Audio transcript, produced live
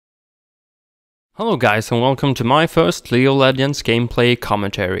Hello guys and welcome to my first League of Legends gameplay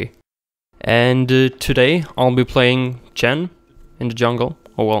commentary. And today I'll be playing Shen in the jungle,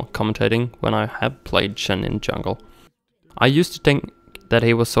 or well, commentating when I have played Shen in jungle. I used to think that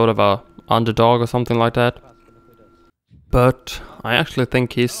he was sort of a underdog or something like that, but I actually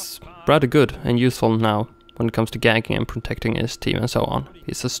think he's rather good and useful now when it comes to ganking and protecting his team and so on.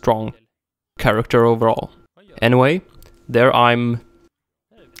 He's a strong character overall. Anyway, there I'm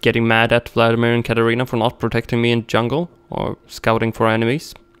getting mad at Vladimir and Katarina for not protecting me in jungle or scouting for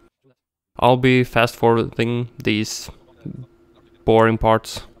enemies. I'll be fast forwarding these boring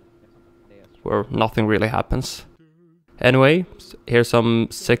parts where nothing really happens. Anyway, here's some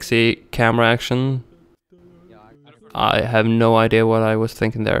sexy camera action. I have no idea what I was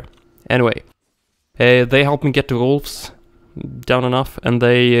thinking there. Anyway, they help me get the Glyphs down enough and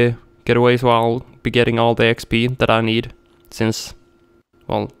they get away, so I'll be getting all the XP that I need, since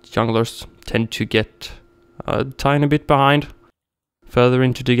well, junglers tend to get a tiny bit behind further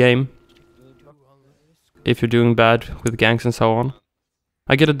into the game if you're doing bad with ganks and so on.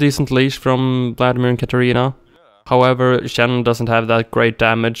 I get a decent leash from Vladimir and Katarina. However, Shen doesn't have that great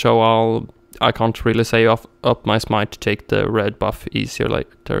damage, so I can't really save up my smite to take the red buff easier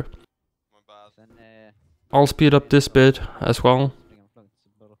later. I'll speed up this bit as well.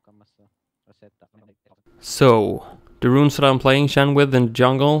 So, the runes that I'm playing Shen with in the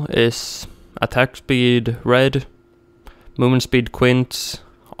jungle is Attackspeed red, Movementspeed Quints,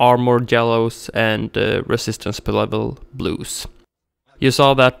 Armor yellows, and Resistance level blues. You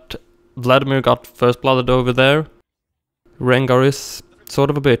saw that Vladimir got first blooded over there. Rengar is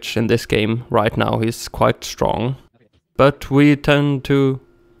sort of a bitch in this game right now, he's quite strong. But we tend to,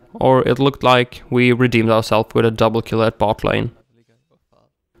 or it looked like we redeemed ourselves with a double kill at bot lane.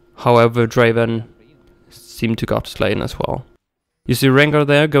 However, Draven seemed to got slain as well. You see Rengar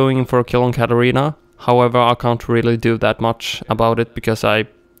there going in for a kill on Katarina. However, I can't really do that much about it because I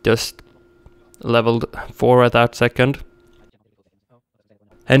just leveled 4 at that second.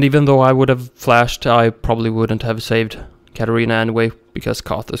 And even though I would have flashed, I probably wouldn't have saved Katarina anyway, because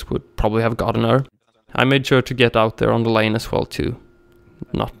Karthus would probably have gotten her. I made sure to get out there on the lane as well to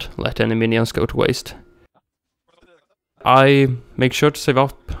not let any minions go to waste. I make sure to save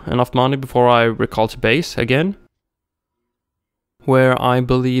up enough money before I recall to base again, where I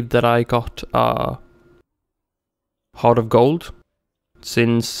believe that I got a Heart of Gold,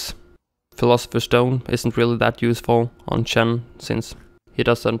 since Philosopher's Stone isn't really that useful on Shen, since he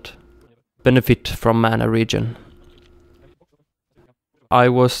doesn't benefit from mana regen. I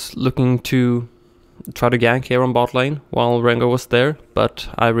was looking to try to gank here on bot lane while Rengar was there, but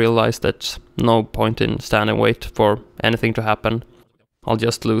I realized that no point in standing wait for anything to happen. I'll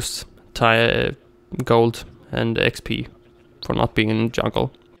just lose gold and XP for not being in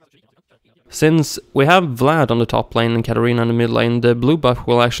jungle. Since we have Vlad on the top lane and Katarina in the mid lane, the blue buff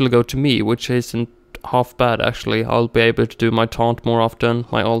will actually go to me, which isn't half bad actually. I'll be able to do my taunt more often,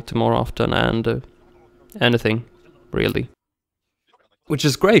 my ulti more often, and anything really, which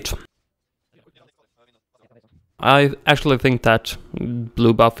is great. I actually think that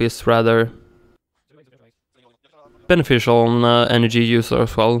blue buff is rather beneficial on energy user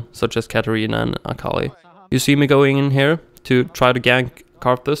as well, such as Katarina and Akali. You see me going in here to try to gank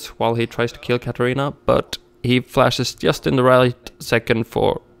Karthus while he tries to kill Katarina, but he flashes just in the right second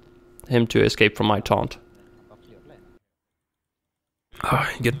for him to escape from my taunt.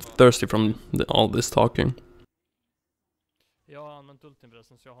 I get thirsty from all this talking.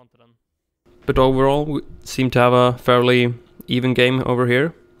 But overall, we seem to have a fairly even game over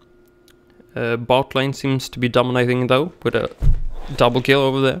here. Bot lane seems to be dominating though, with a double kill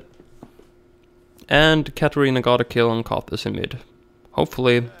over there. And Katarina got a kill on Karthus in mid.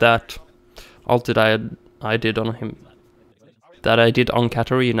 Hopefully that ulti I did on him, that I did on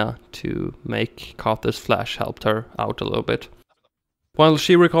Katarina to make Karthus flash, helped her out a little bit. While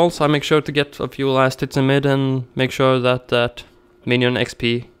she recalls, I make sure to get a few last hits in mid and make sure that that minion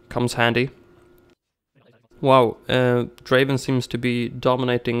XP comes handy. Wow, Draven seems to be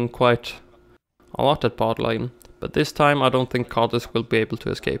dominating quite a lot at bot lane, but this time I don't think Karthus will be able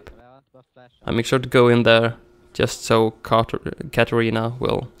to escape. I make sure to go in there just so Katarina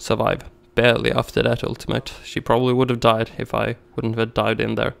will survive. Barely after that ultimate. She probably would have died if I wouldn't have dived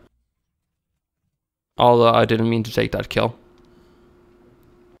in there. Although I didn't mean to take that kill.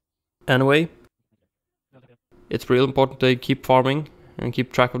 Anyway, it's real important to keep farming and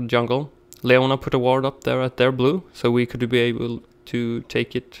keep track of the jungle. Leona put a ward up there at their blue, so we could be able to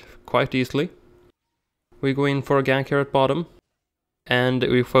take it quite easily. We go in for a gank here at bottom, and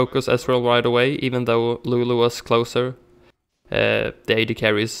we focus Ezreal right away, even though Lulu was closer the AD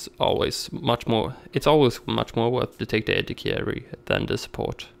carry is always much more. It's always much more worth to take the AD carry than the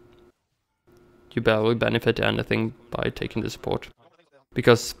support. You barely benefit anything by taking the support,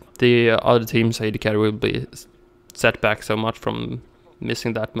 because the other team's AD carry will be set back so much from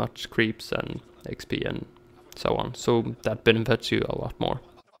missing that much creeps and XP and so on. So that benefits you a lot more.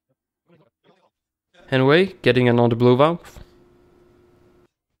 Anyway, getting another blue valve.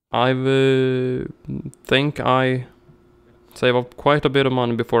 I think I save up quite a bit of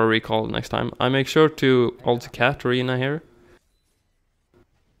money before I recall next time. I make sure to ult Katarina here.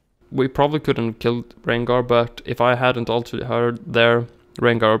 We probably couldn't have killed Rengar, but if I hadn't ulted her there,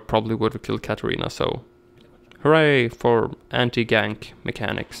 Rengar probably would have killed Katarina, so hooray for anti-gank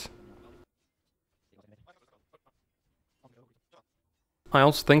mechanics. I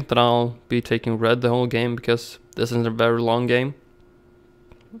also think that I'll be taking red the whole game, because this is a very long game.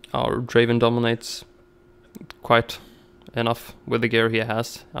 Our Draven dominates quite enough with the gear he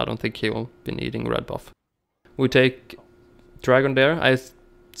has. I don't think he'll be needing red buff. We take Dragon there. I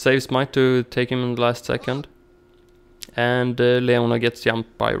save Smite to take him in the last second. And Leona gets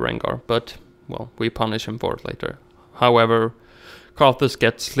jumped by Rengar, but, well, we punish him for it later. However, Karthus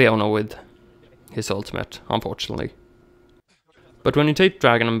gets Leona with his ultimate, unfortunately. But when you take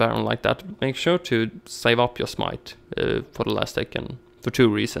Dragon and Baron like that, make sure to save up your Smite for the last second, for two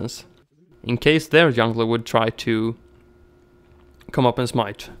reasons. In case their jungler would try to come up and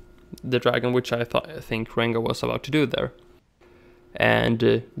smite the dragon, which I think Rengar was about to do there.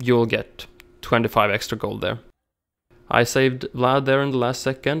 And you'll get 25 extra gold there. I saved Vlad there in the last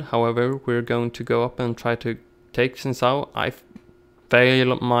second, however we're going to go up and try to take Xin Zhao. I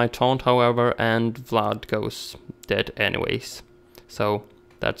fail my taunt, however, and Vlad goes dead anyways. So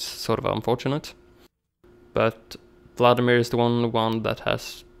that's sort of unfortunate. But Vladimir is the only one that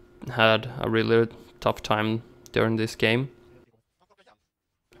has had a really tough time during this game.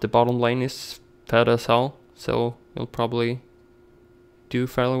 The bottom lane is fed as hell, so we'll probably do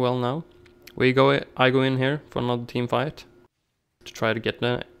fairly well now. I go in here for another team fight to try to get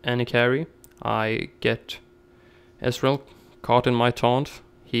any carry. I get Ezreal caught in my taunt.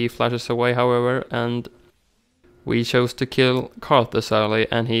 He flashes away, however, and we chose to kill Karthus early,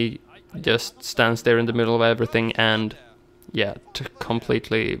 and he just stands there in the middle of everything and, yeah,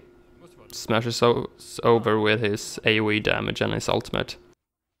 completely smashes over with his AoE damage and his ultimate.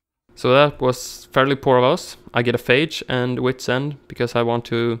 So that was fairly poor of us. I get a Phage and Wit's End because I want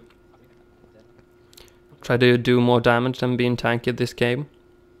to try to do more damage than being tanky this game.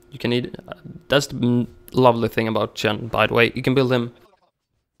 You can need. That's the lovely thing about Shen, by the way. You can build him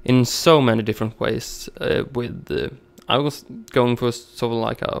in so many different ways. I was going for sort of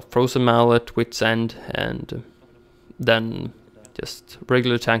like a Frozen Mallet, Wit's End, and then just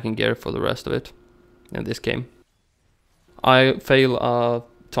regular tanking gear for the rest of it in this game. I fail a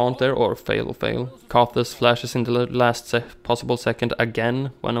taunt there, or fail. Karthus flashes in the last possible second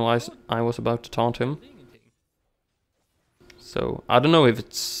again when I was about to taunt him. So I don't know if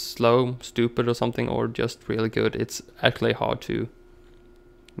it's slow, stupid or something, or just really good. It's actually hard to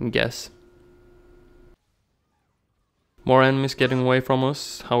guess. More enemies getting away from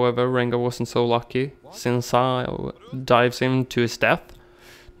us. However, Rengar wasn't so lucky. Xin Zhao dives him to his death.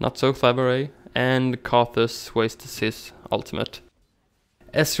 Not so clever, eh? And Karthus wastes his ultimate.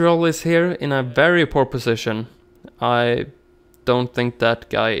 Ezreal is here in a very poor position. I don't think that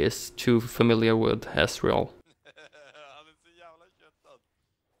guy is too familiar with Ezreal,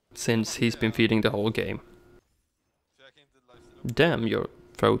 since he's been feeding the whole game. Damn, your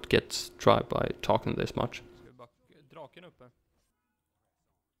throat gets dry by talking this much.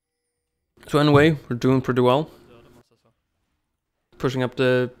 So anyway, we're doing pretty well. Pushing up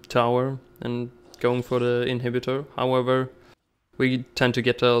the tower and going for the inhibitor. However, we tend to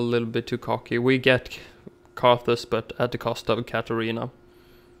get a little bit too cocky. We get Karthus, but at the cost of Katarina.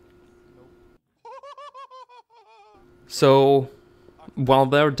 So, while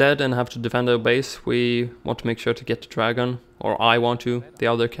they're dead and have to defend their base, we want to make sure to get the dragon. Or I want to. The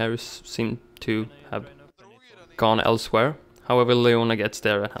other carries seem to have gone elsewhere. However, Leona gets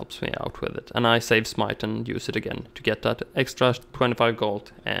there and helps me out with it. And I save Smite and use it again to get that extra 25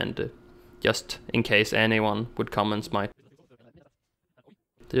 gold. And just in case anyone would come and smite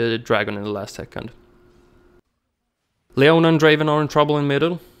the dragon in the last second. Leona and Draven are in trouble in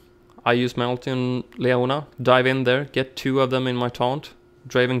middle. I use my ulti on Leona, dive in there, get two of them in my taunt.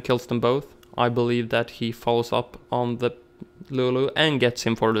 Draven kills them both. I believe that he follows up on the Lulu and gets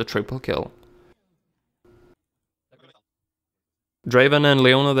him for the triple kill. Draven and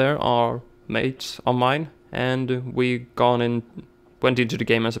Leona there are mates of mine, and we went into the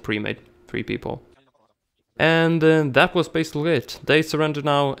game as a pre-mate, 3 people. And that was basically it. They surrendered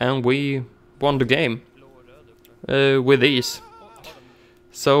now, and we won the game with ease.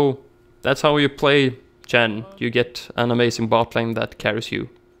 So that's how you play Shen. You get an amazing bot lane that carries you.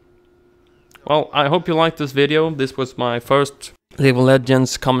 Well, I hope you liked this video. This was my first League of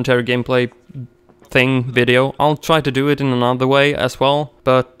Legends commentary gameplay video. I'll try to do it in another way as well,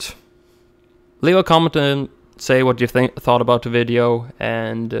 but leave a comment and say what you thought about the video,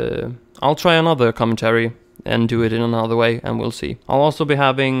 and I'll try another commentary and do it in another way, and we'll see. I'll also be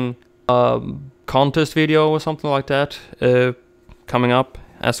having a contest video or something like that coming up,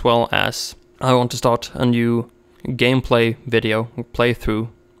 as well as I want to start a new gameplay video, playthrough,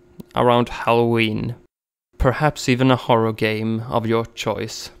 around Halloween. Perhaps even a horror game of your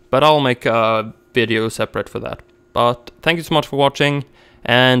choice. But I'll make a video separate for that. But thank you so much for watching,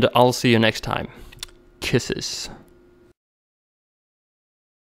 and I'll see you next time. Kisses.